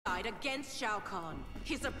unified against Shao Kahn.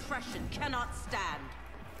 His oppression cannot stand.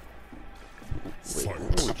 Wait,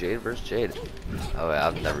 ooh, Jade versus Jade. Oh, wait,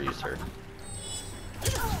 I've never used her.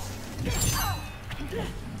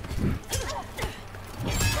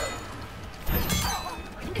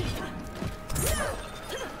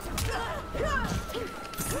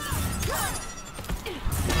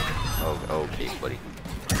 Oh, okay, buddy.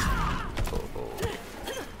 Oh.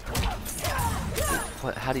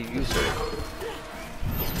 What? How do you use her?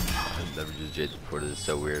 I've never used Jade before. This is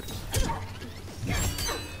so weird.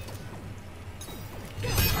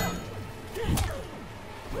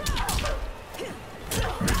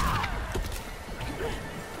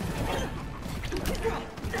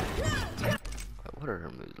 What are her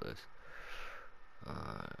moves list?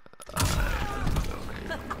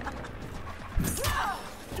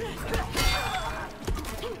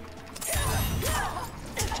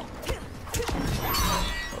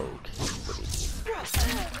 Okay.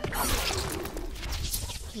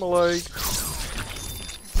 My leg.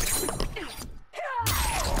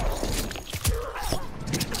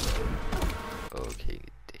 Okay.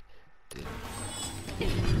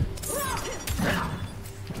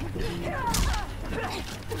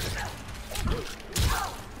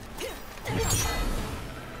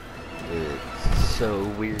 It's so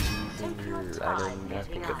weird using her. I know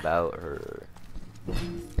nothing about her. You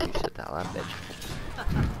shut that loud, bitch.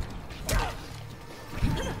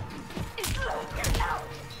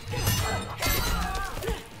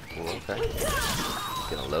 Ooh, okay.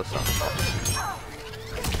 Getting a low song.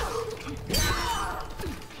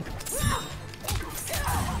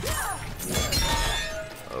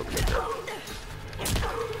 Okay, girl.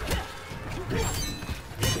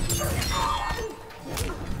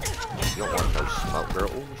 You don't want no smoke,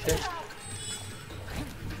 girl. Oh, shit.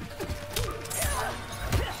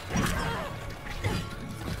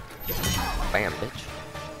 Bam, bitch.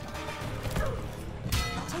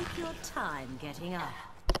 Take your time getting up.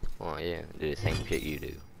 Oh, yeah. Do the same shit you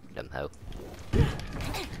do, dumb hoe.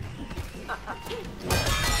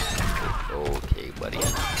 Okay, buddy.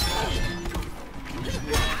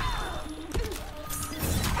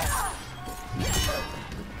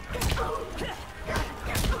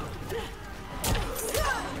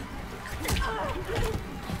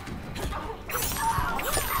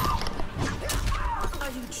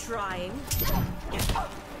 Are you trying?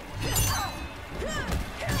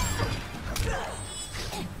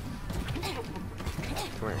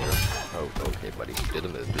 Come here, girl. Oh, okay, buddy. Do the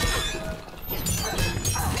move.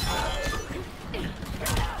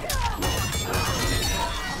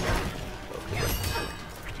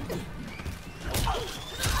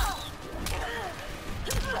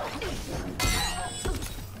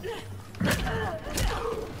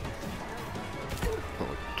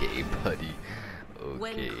 Okay, buddy. Okay.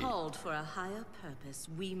 When called for a higher purpose,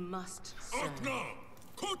 we must serve.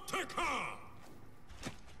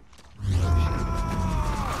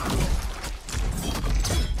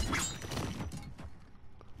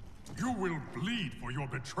 You will bleed for your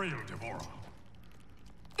betrayal, Devora.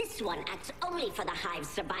 This one acts only for the hive's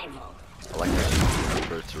survival. I like how she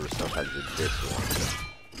refers to herself as the this one.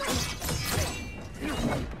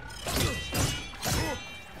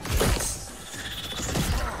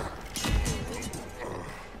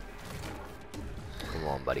 Come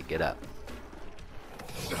on, buddy, get up.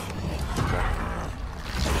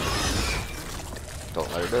 Don't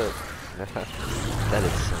let her do it. That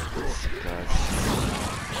is so disgusting.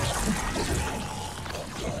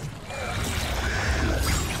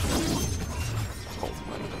 Oh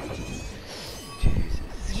my God.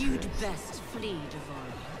 Jesus. You'd best flee,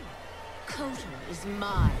 Devora. Kotor is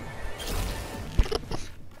mine.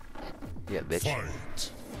 Yeah, bitch.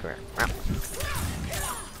 Fight. Come here.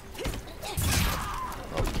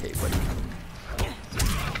 Okay, buddy.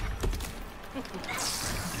 Come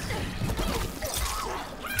here.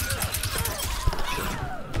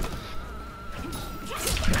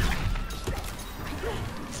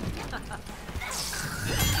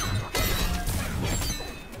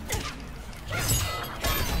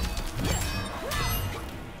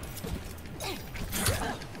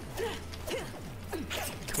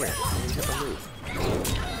 You have to move.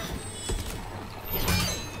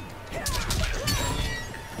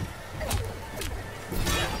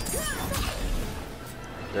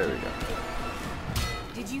 There we go.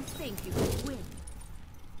 Did you think you could win?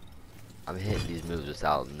 I'm hitting these moves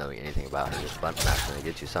without knowing anything about it. Just button mashing to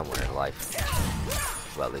get you somewhere in life.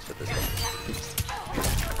 Well, at least with this game.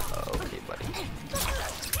 Okay, buddy.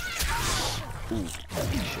 Ooh,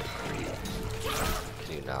 shit.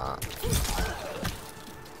 Can you not?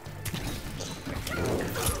 Okay, come here.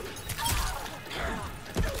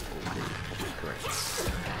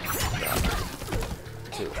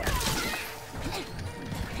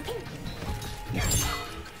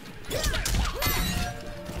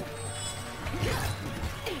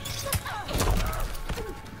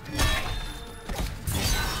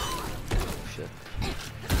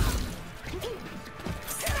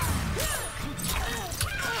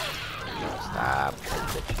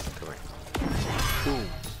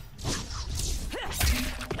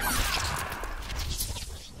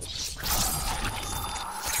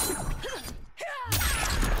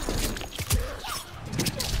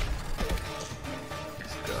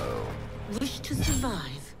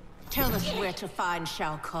 Tell us where to find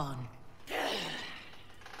Shao Kahn.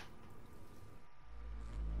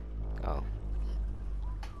 Oh.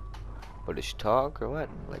 But did she talk or what?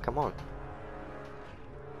 Like, come on.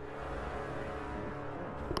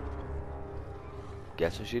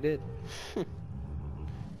 Guess what she did?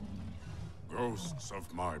 Ghosts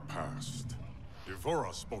of my past.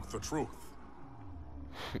 Devora spoke the truth.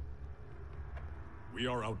 We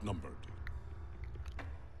are outnumbered.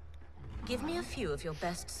 Give me a few of your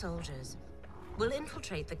best soldiers. We'll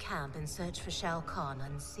infiltrate the camp and search for Shao Kahn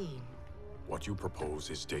unseen. What you propose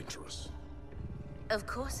is dangerous. Of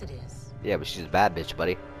course it is. Yeah, but she's a bad bitch,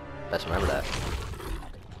 buddy. Let's remember that.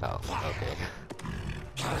 Oh, okay.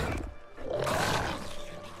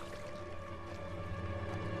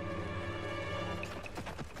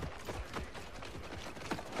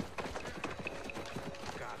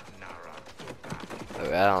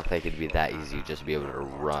 Okay, I don't think it'd be that easy just to be able to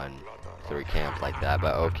run through a camp like that,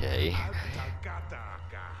 but okay.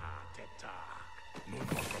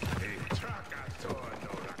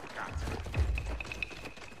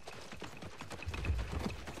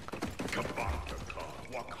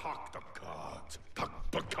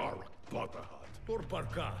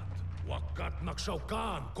 Turparkat, wakat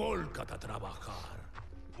magsaukan, kolkata trabajar.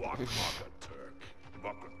 Wakmaka Turk,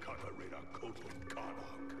 Wakakatarina Kotun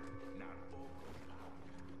Kanak.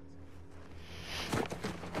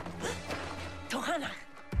 Tohana,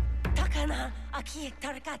 takana aki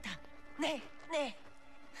tarakata. Ne.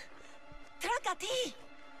 Trakati.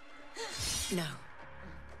 No,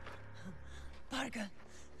 Parga.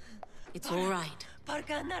 it's all right.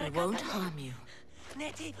 Parga I narakata. won't harm you.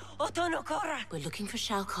 Neti otonokora. We're looking for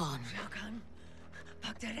Shao Kahn. Shokan.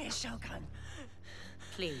 Pagdare Shokan.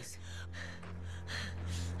 Please.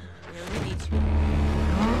 We only need to...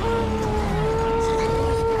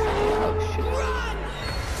 Oh shit.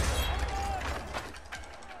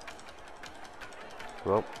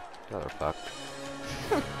 Well, y'all are fucked.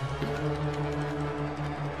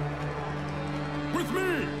 With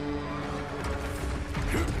me!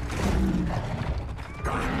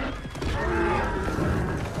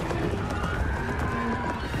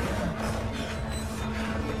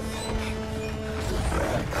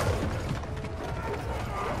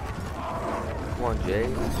 Come on, Jay.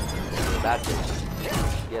 Bad bitch.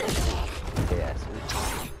 Yeah, yes.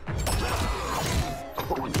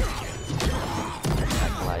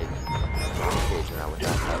 Acting like engaging out with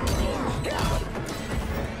that type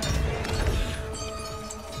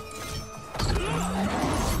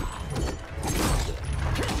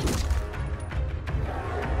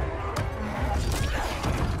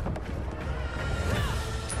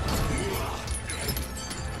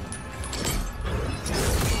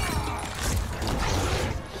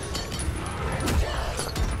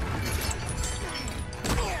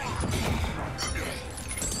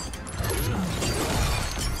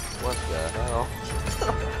What the hell?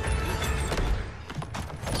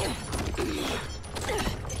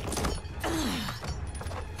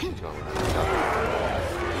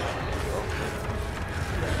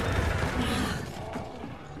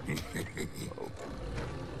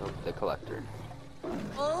 The collector.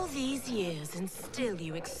 All these years, and still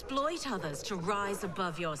you exploit others to rise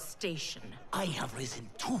above your station. I have risen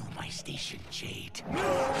to my station, Jade.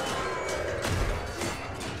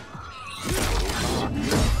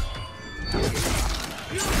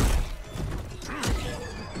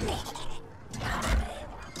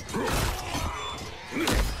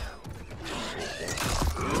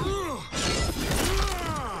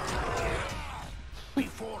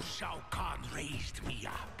 Before Shao Kahn raised me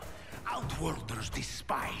up, Outworlders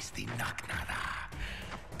despised the Naknada.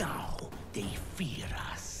 Now they fear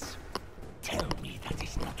us. Tell me that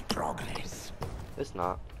is not progress. It's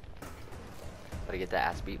not. Gotta get that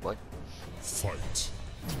ass beat, boy. Fight.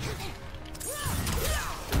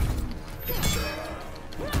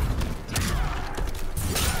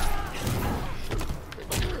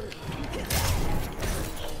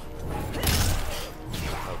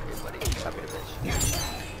 Okay, buddy. Stop it, bitch.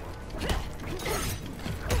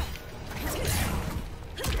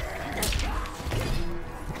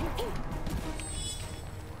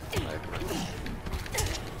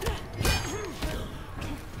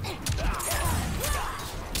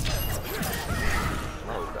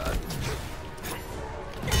 Oh god.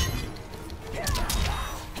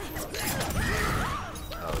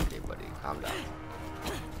 Okay, buddy. Calm down.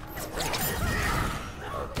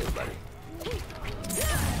 Okay, buddy.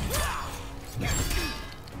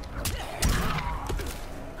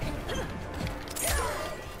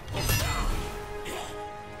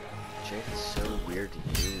 Jade is so weird to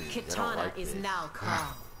use. I don't Kitana like is this. now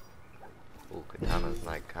calm. Ooh, Katana's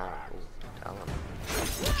not kind. Ooh, tell him.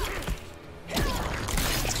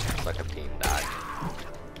 It's like a team dodge.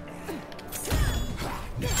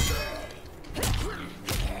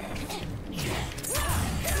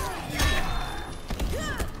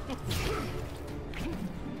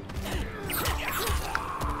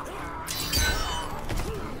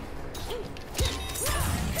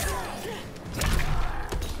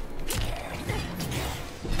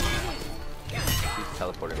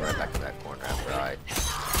 Teleporting right back to that corner after I...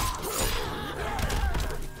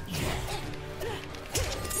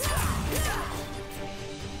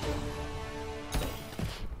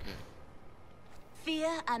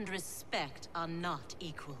 Fear and respect are not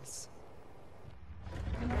equals.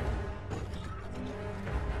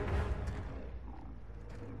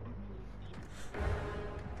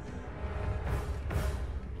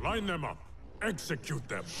 Line them up. Execute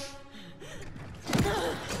them.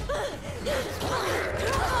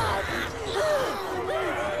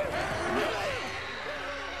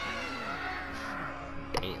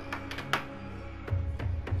 Damn.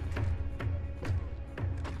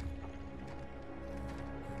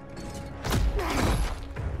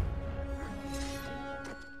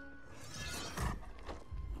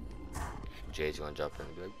 Jay's gonna jump in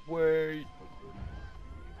and be like, wait.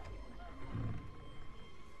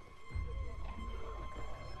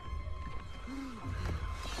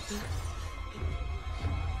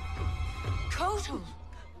 Kotal!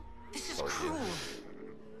 This is Oh, cruel.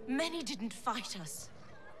 Many didn't fight us.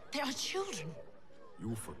 They are children.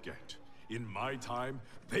 You forget. In my time,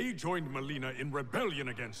 they joined Melina in rebellion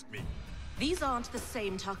against me. These aren't the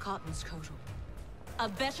same Tarkatans, Kotal. A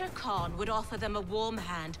better Khan would offer them a warm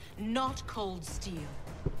hand, not cold steel.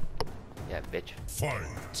 Yeah, bitch.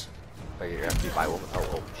 Fight! Oh, you're after you buy woman.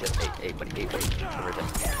 Oh, shit. Hey, buddy, hey, buddy. Come here,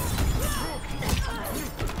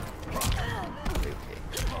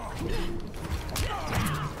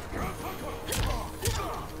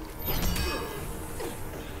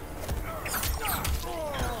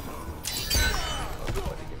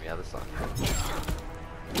 buddy, give me out of the sun.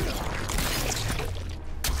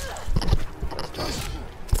 Let's talk.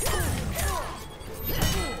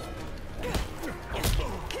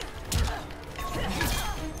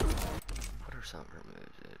 What are some of her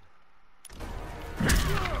moves, dude?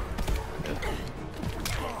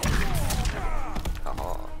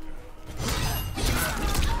 Haha.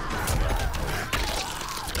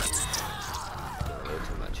 A little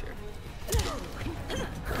too much here.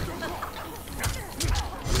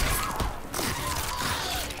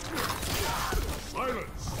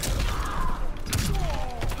 Silence!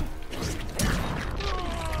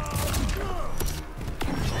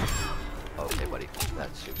 Okay, buddy.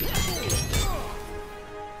 That's stupid.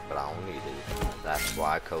 But I don't need it. That's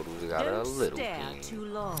why Kotal's got a Don't little stare king. too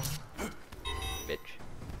long. Bitch.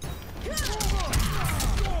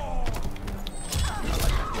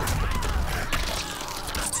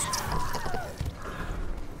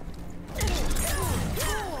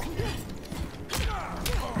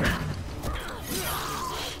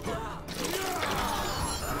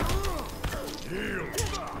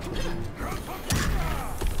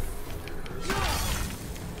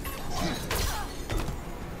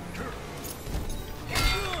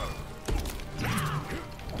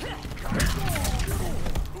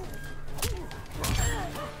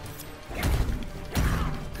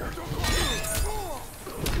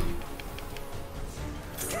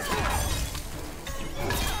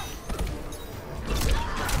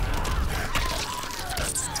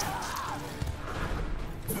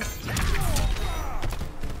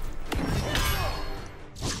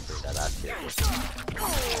 I like that.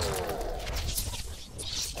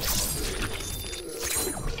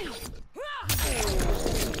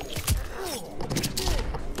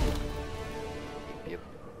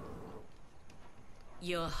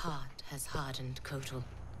 Your heart has hardened, Kotal.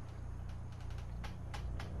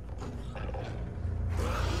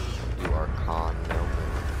 You are Khan no more.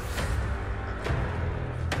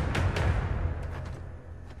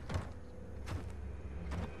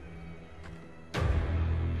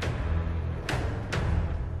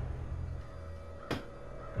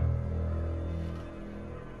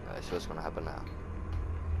 Alright, so what's gonna happen now?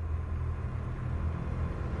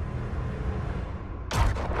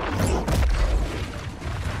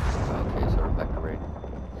 Okay, so Rebecca Ray.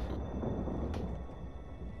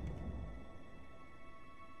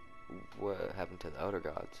 What happened to the Elder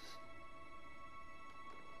Gods?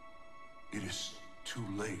 It is too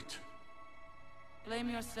late. Blame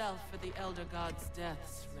yourself for the Elder God's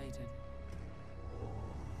deaths, Raiden.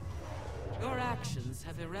 Your actions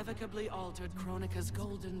have irrevocably altered Kronika's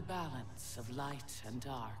golden balance of light and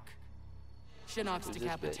dark. Shinnok's Who's this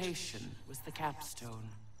bitch? decapitation was the capstone.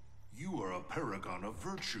 You are a paragon of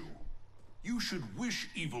virtue. You should wish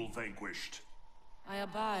evil vanquished. I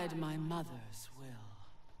abide my mother's will.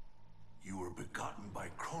 You were begotten by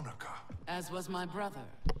Kronika. As was my brother,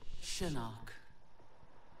 Shinnok.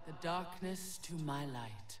 The darkness to my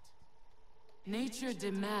light. Nature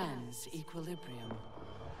demands equilibrium.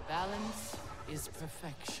 Balance is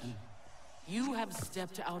perfection. You have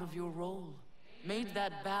stepped out of your role, made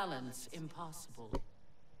that balance impossible.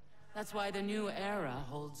 That's why the new era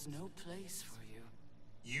holds no place for you.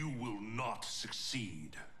 You will not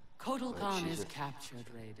succeed. Kotal Khan is Jesus. captured,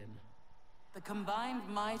 Raiden. The combined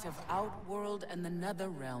might of Outworld and the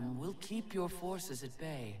Netherrealm will keep your forces at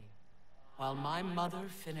bay, while my mother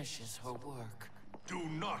finishes her work. Do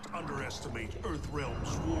not underestimate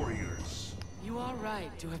Earthrealm's warriors. You are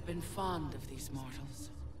right to have been fond of these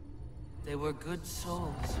mortals. They were good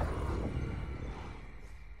souls.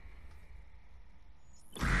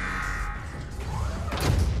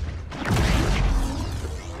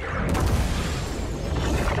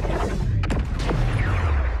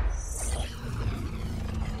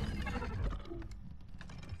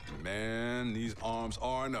 Man, these arms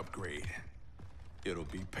are an upgrade. It'll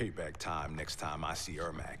be payback time next time I see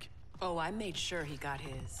Ermac. Oh, I made sure he got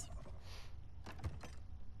his.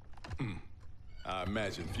 I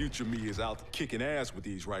imagine future me is out kicking ass with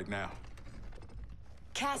these right now.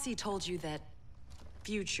 Cassie told you that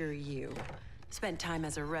future you spent time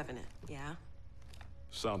as a revenant, yeah?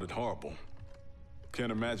 Sounded horrible.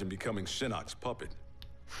 Can't imagine becoming Shinnok's puppet.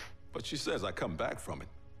 But she says I come back from it.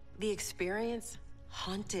 The experience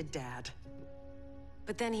haunted Dad.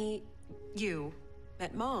 But then you,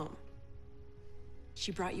 met Mom.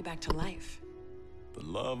 She brought you back to life. The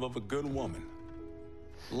love of a good woman.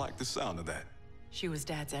 Like the sound of that. She was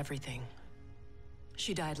Dad's everything.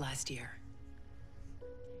 She died last year.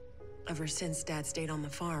 Ever since Dad stayed on the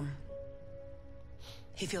farm,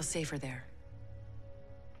 he feels safer there.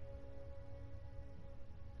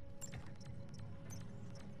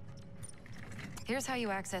 Here's how you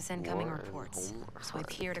access incoming War reports. home Swipe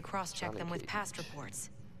hard. here to cross-check them with Sonic past Age. reports.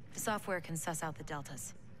 The software can suss out the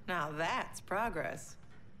deltas. Now that's progress.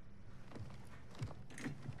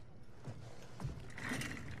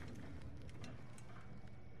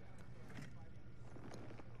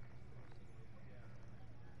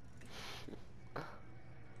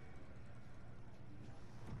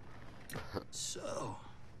 So,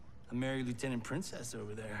 a married lieutenant princess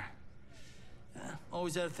over there.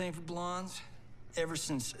 Always had a thing for blondes. Ever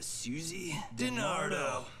since Susie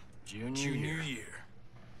DiNardo. Junior year.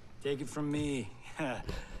 Take it from me.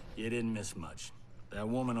 You didn't miss much. That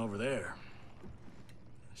woman over there,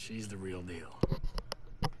 she's the real deal.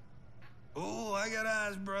 Oh, I got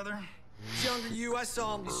eyes, brother. Younger you, I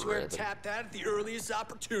saw him. You swear to tap that at the earliest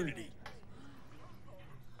opportunity.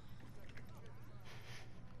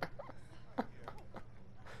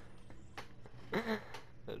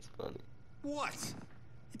 That's funny. What?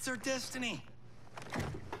 It's our destiny.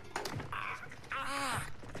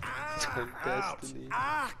 Destiny.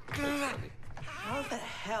 How the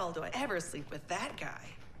hell do I ever sleep with that guy?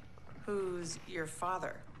 Who's your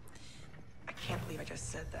father? I can't believe I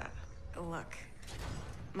just said that. Look,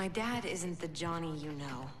 my dad isn't the Johnny you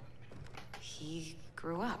know. He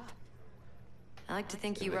grew up. I like to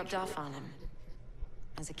think you rubbed off on him.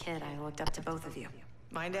 As a kid, I looked up to both of you.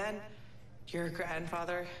 My dad, your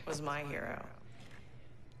grandfather, was my hero.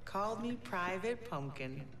 Called me Private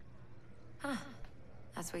Pumpkin. Huh.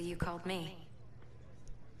 That's what you called me.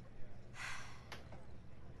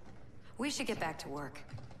 We should get back to work.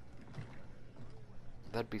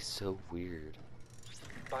 That'd be so weird.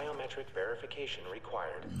 Biometric verification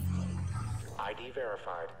required. ID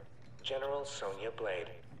verified. General Sonya Blade.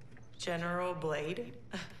 General Blade?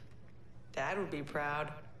 Dad would be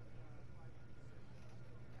proud.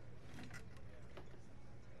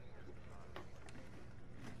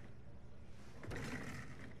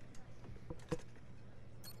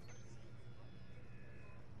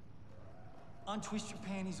 Untwist your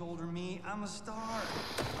panties, older me. I'm a star.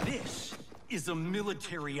 This is a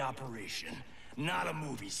military operation, not a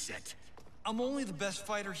movie set. I'm only the best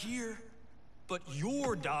fighter here, but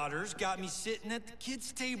your daughter's got me sitting at the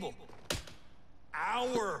kids' table.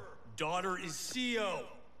 Our daughter is CO.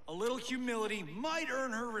 A little humility might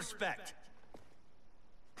earn her respect.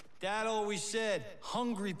 Dad always said,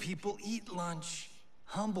 hungry people eat lunch,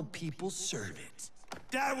 humble people serve it.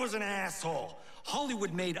 Dad was an asshole.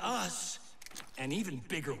 Hollywood made us an even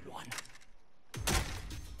bigger one.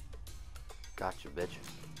 Gotcha, bitch.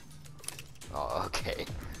 Oh, okay.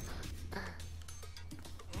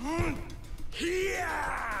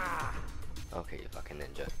 Yeah! Okay, you fucking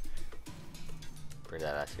ninja. Bring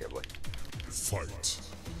that ass here, boy. Fight.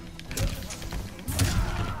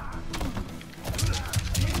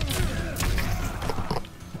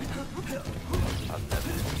 I've never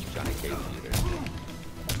seen Johnny Cage either.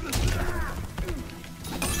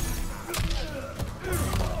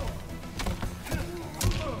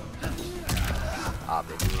 Ah,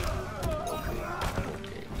 baby. Okay.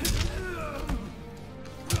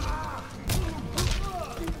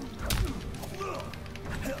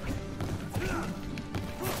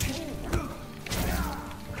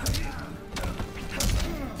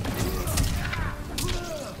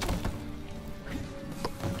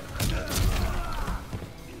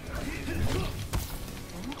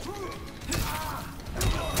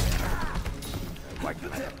 Why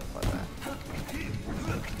can't I amplify that?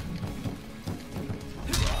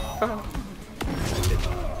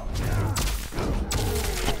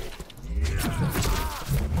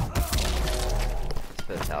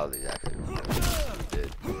 His fatality is actually really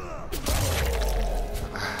good.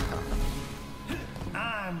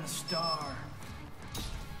 I'm the star.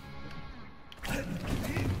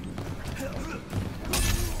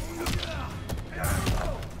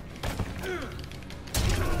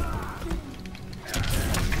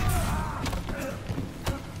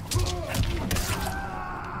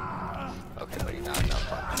 Okay, buddy, not enough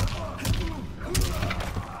punch.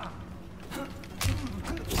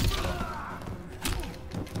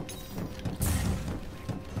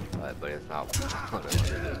 Alright, buddy, it's not what I wanted to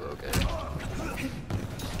do, okay.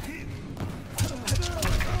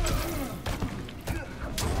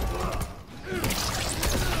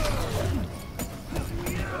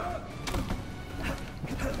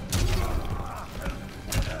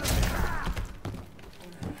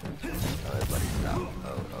 Alright, buddy, stop.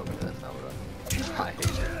 Oh, okay, that's not what I hate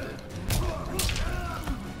this dude.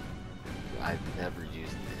 I've never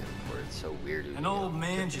used it before, it's so weird. An old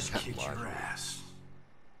man just kicked your ass.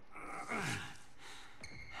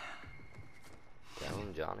 Tell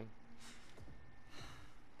him, Johnny.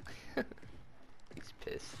 He's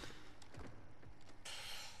pissed.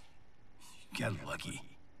 Got lucky.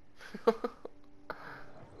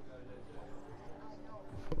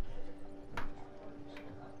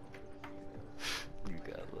 You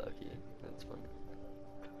got lucky. That's funny.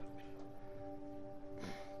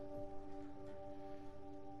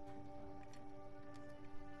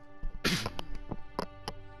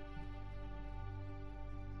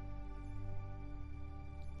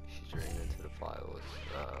 She's running into the files.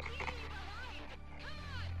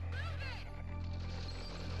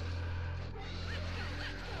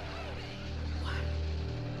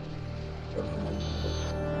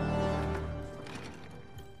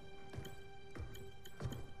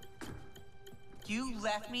 You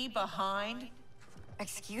left me behind?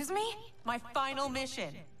 Excuse me? My final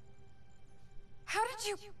mission. How did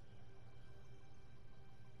you...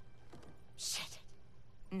 Shit.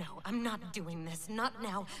 No, I'm not doing this. Not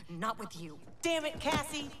now. Not with you. Damn it,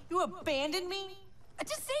 Cassie! You abandoned me? To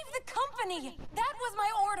save the company! That was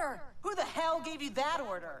my order! Who the hell gave you that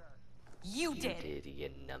order? You You did. did, you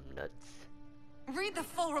numbnuts. Read the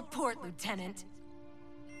full report, Lieutenant.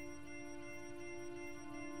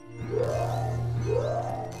 Damn,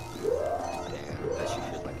 that she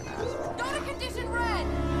feels like an asshole. Go to condition red!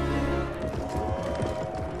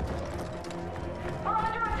 We're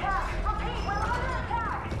under attack! Repeat, we're under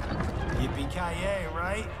attack! Yippee-ki-yay,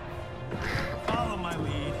 right? Follow my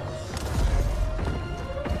lead.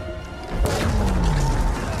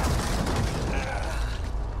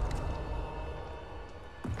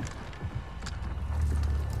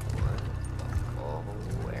 Oh,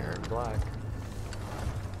 wearing black.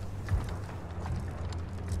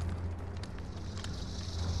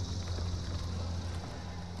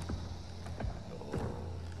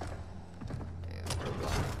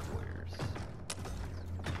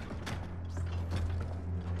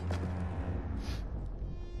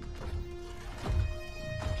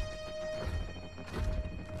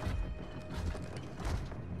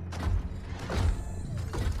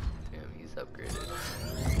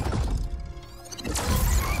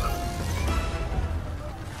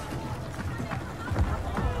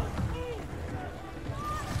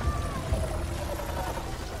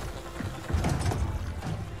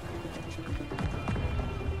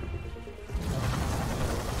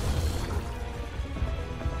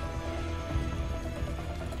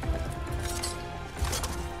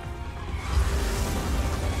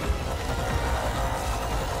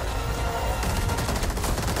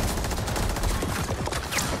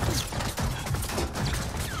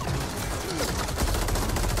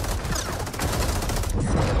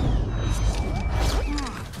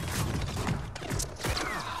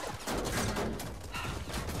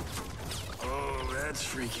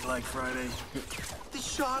 freaky like Friday. They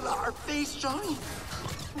shot our face, Johnny.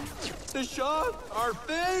 They shot our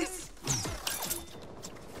face!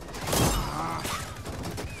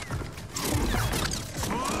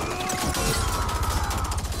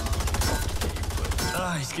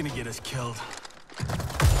 Ah, he's gonna get us killed.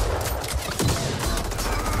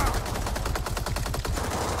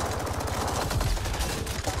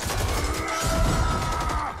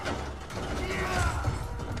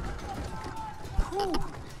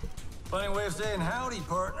 Funny way of saying howdy,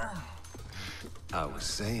 partner. I was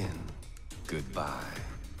saying goodbye.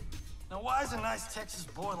 Now why is a nice Texas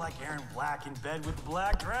boy like Aaron Black in bed with the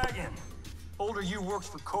Black Dragon? Older you works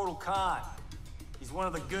for Kotal Khan. He's one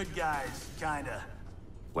of the good guys, kinda.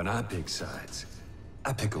 When I pick sides,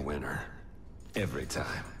 I pick a winner. Every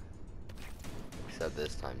time. Except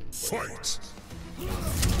this time. Fight!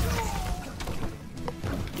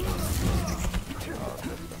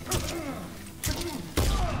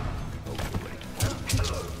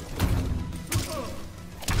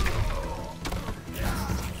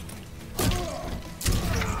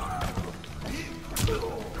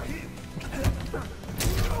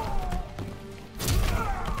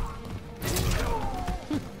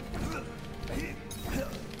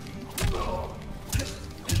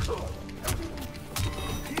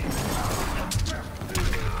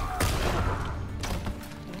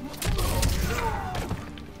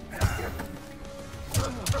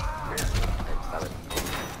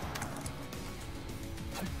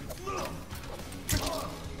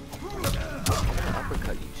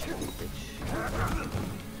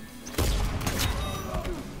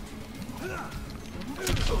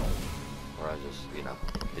 Or I just, you know,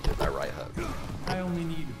 hit you with that right hook. I only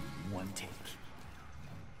need one take.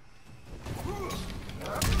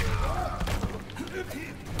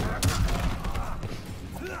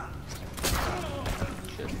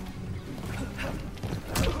 Shit.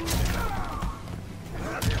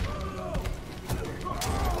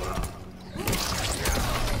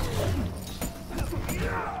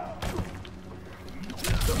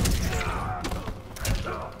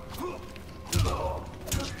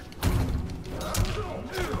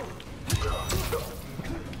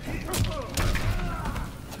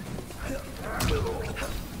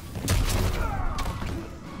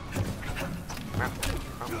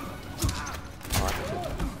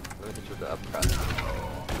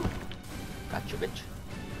 Gotcha, bitch.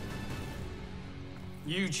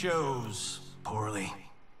 You chose poorly.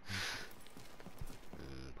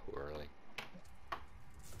 Poorly.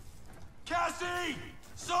 Cassie!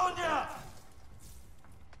 Sonia!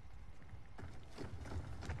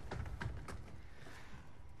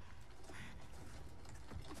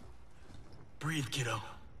 Breathe, kiddo.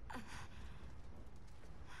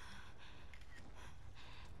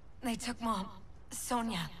 They took Mom.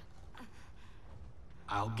 Sonia.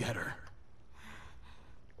 I'll get her.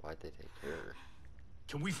 Why'd they take her?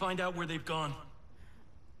 Can we find out where they've gone?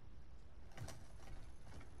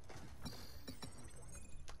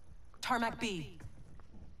 Tarmac B.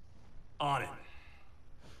 On it.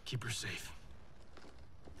 Keep her safe.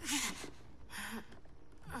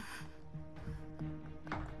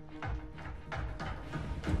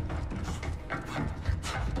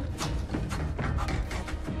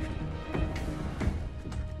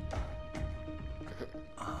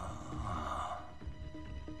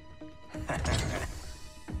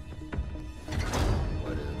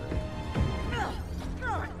 What is it?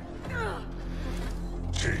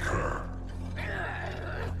 Take her.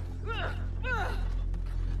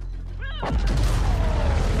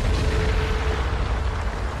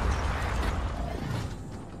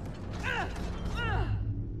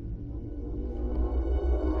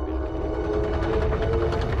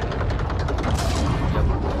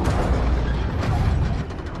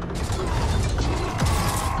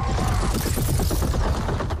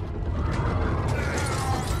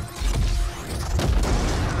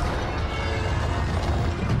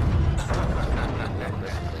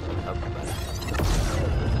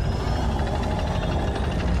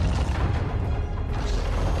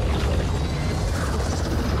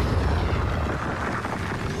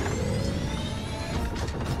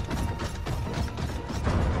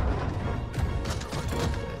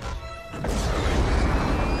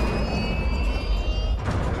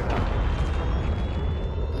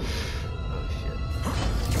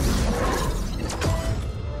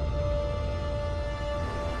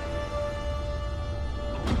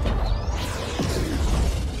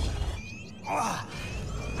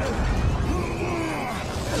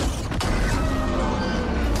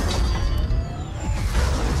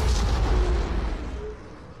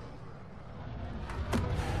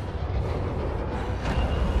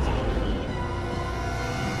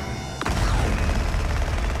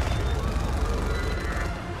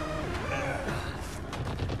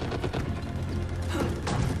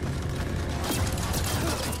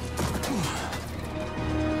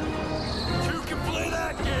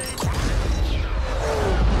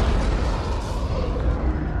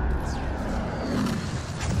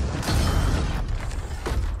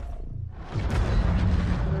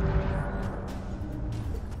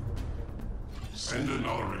 Send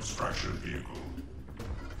another extraction vehicle.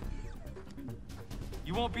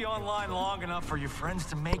 You won't be online long enough for your friends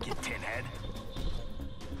to make it, Tinhead.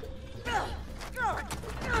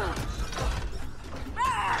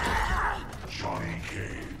 Johnny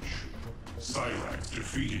Cage. Cyrax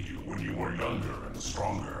defeated you when you were younger and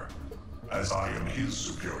stronger. As I am his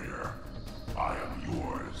superior, I am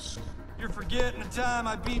yours. You're forgetting the time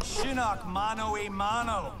I beat Shinnok mano a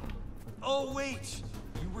mano. Oh wait,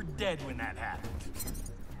 you were dead when that happened.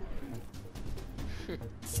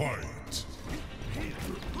 Fight.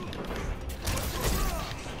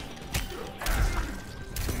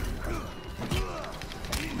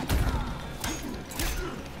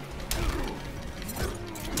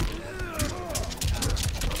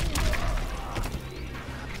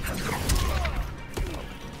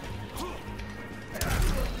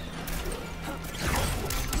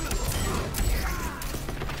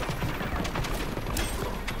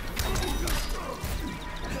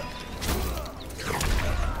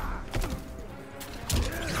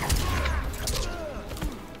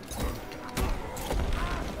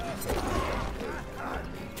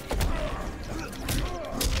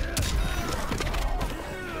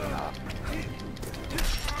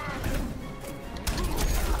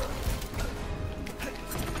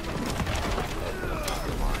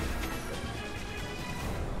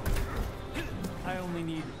 I only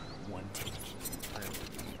need one take.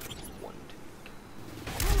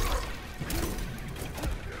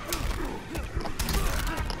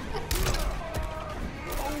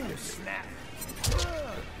 Oh, snap.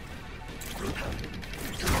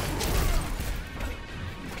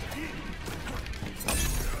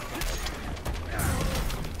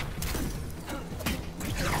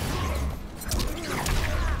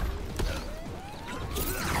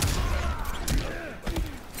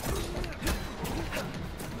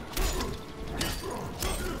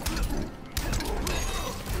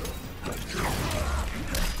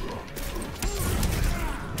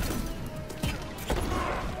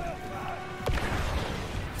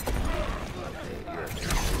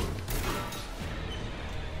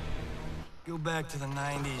 Go back to the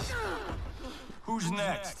 90s. Who's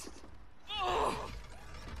next?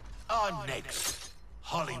 I'm next.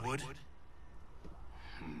 Hollywood.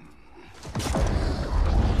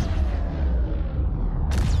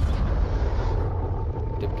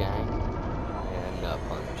 Dip gang and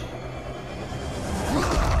punch.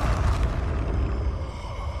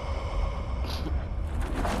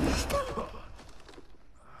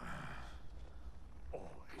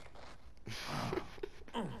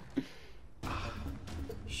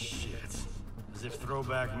 Shit. As if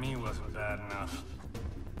throwback me wasn't bad enough.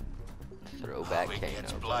 Throwback It Kano.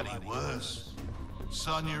 gets bloody worse.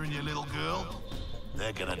 Sonya and your little girl,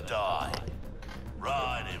 they're gonna die.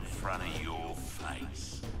 Right in front of your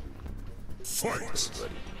face. Fight!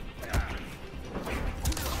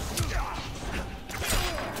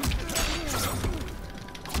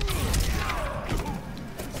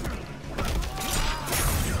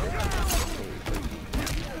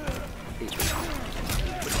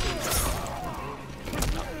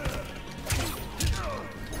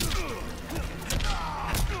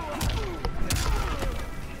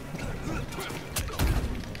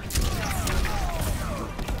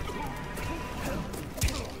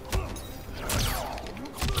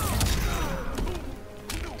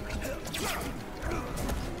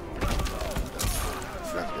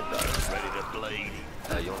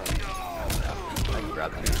 You want to... I can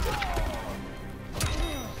grab that.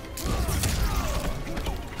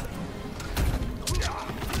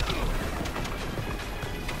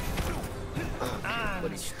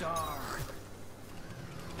 I'm star.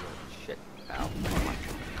 Shit. Ow.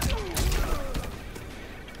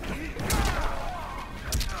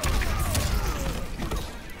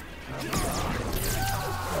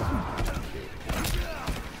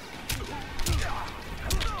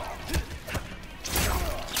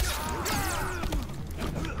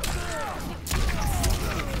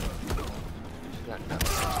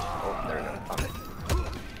 Oh, there we go.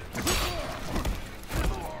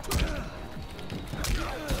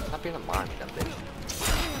 Stop being a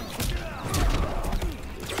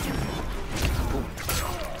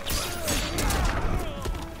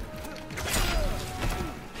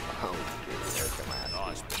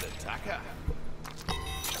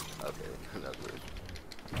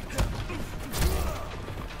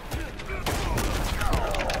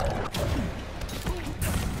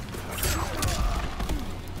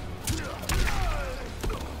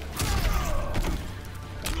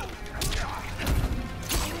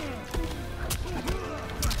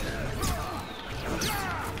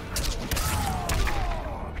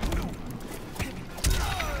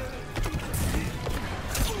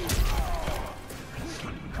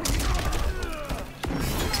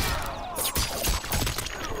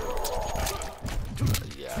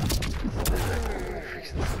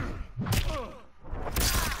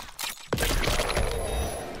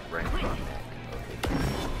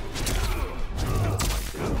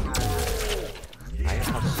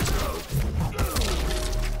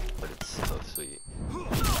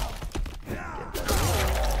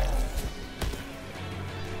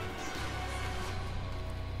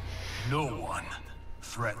No one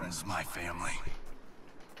threatens my family.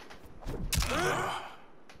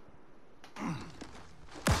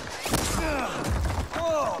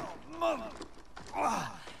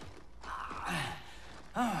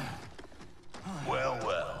 Well,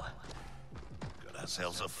 well. Got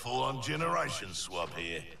ourselves a full-on generation swap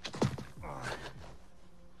here.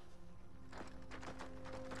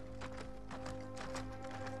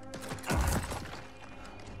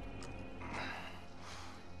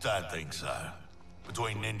 Don't think so.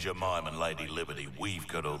 Between Ninja Mime and Lady Liberty, we've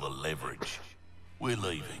got all the leverage. We're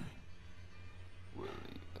leaving.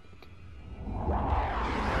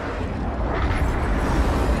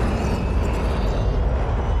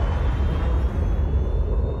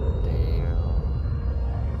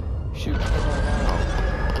 Shoot, come on now.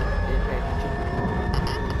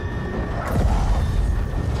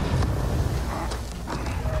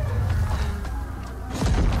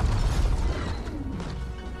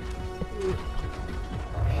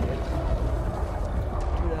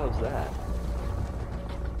 Who the hell's that?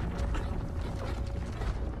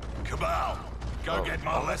 Cabal, go get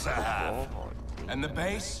my lesser half. And the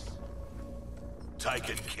base?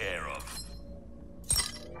 Taken care of.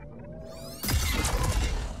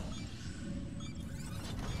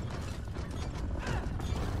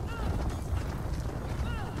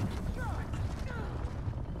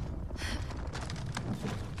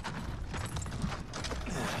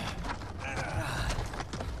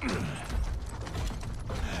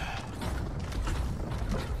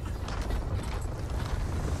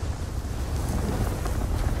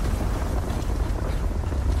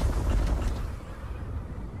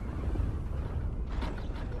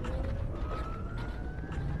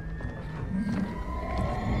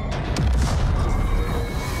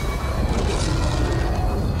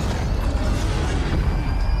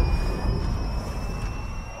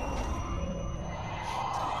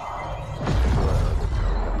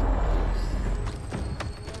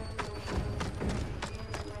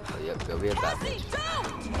 Go be a bad bitch.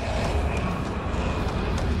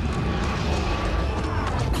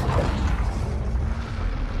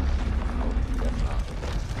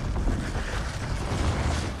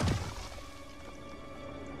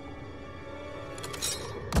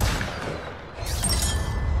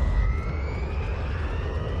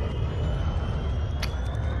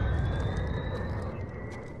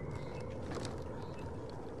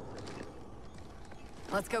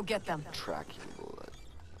 Let's go get them. Tracking bullet.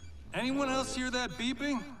 Anyone else hear that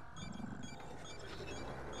beeping?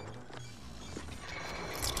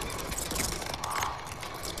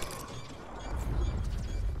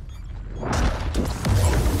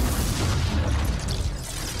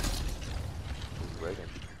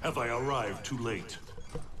 Have I arrived too late?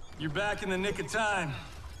 You're back in the nick of time.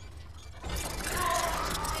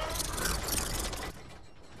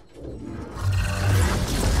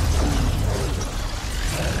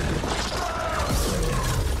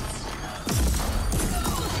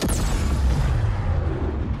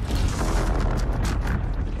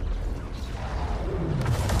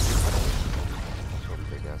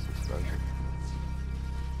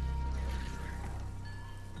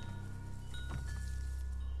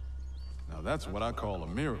 That's what I call a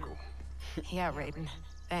miracle. Yeah, Raiden.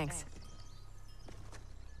 Thanks.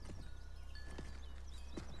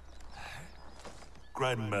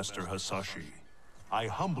 Grandmaster Hasashi, I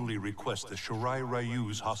humbly request the Shirai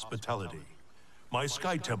Ryu's hospitality. My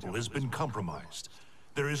Sky Temple has been compromised.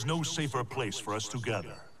 There is no safer place for us to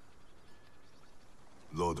gather.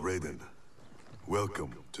 Lord Raiden,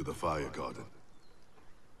 welcome to the Fire Garden.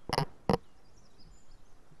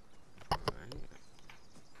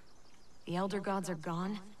 The Elder Gods are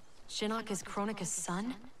gone? Shinnok is Kronika's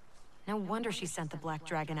son? No wonder she sent the Black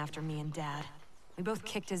Dragon after me and Dad. We both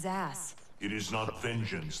kicked his ass. It is not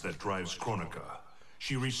vengeance that drives Kronika.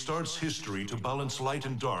 She restarts history to balance light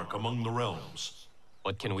and dark among the realms.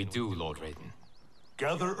 What can we do, Lord Raiden?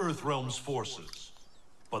 Gather Earthrealm's forces.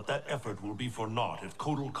 But that effort will be for naught if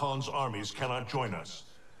Kotal Khan's armies cannot join us.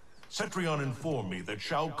 Cetrion informed me that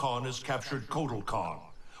Shao Kahn has captured Kotal Khan.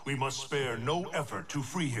 We must spare no effort to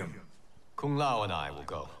free him. Kung Lao and I will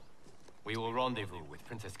go. We will rendezvous with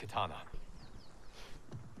Princess Kitana.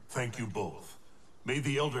 Thank you both. May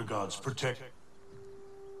the Elder Gods protect...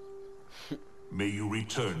 May you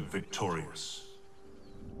return victorious.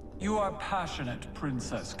 You are passionate,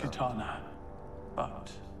 Princess Kitana.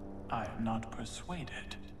 But I am not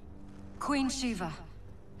persuaded. Queen Shiva,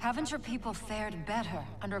 haven't your people fared better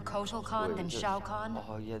under Kotal Khan than Shao Kahn?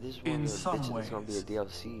 Oh yeah, this is one In of the some bitches ways. that's gonna be a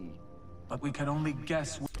DLC. But we can only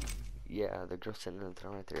guess. Yeah, the girl sitting in the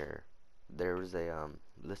throne right there. There was a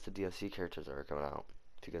list of DLC characters that are coming out.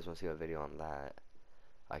 If you guys want to see a video on that,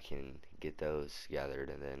 I can get those gathered,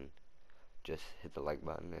 and then just hit the like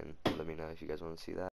button and let me know if you guys want to see that.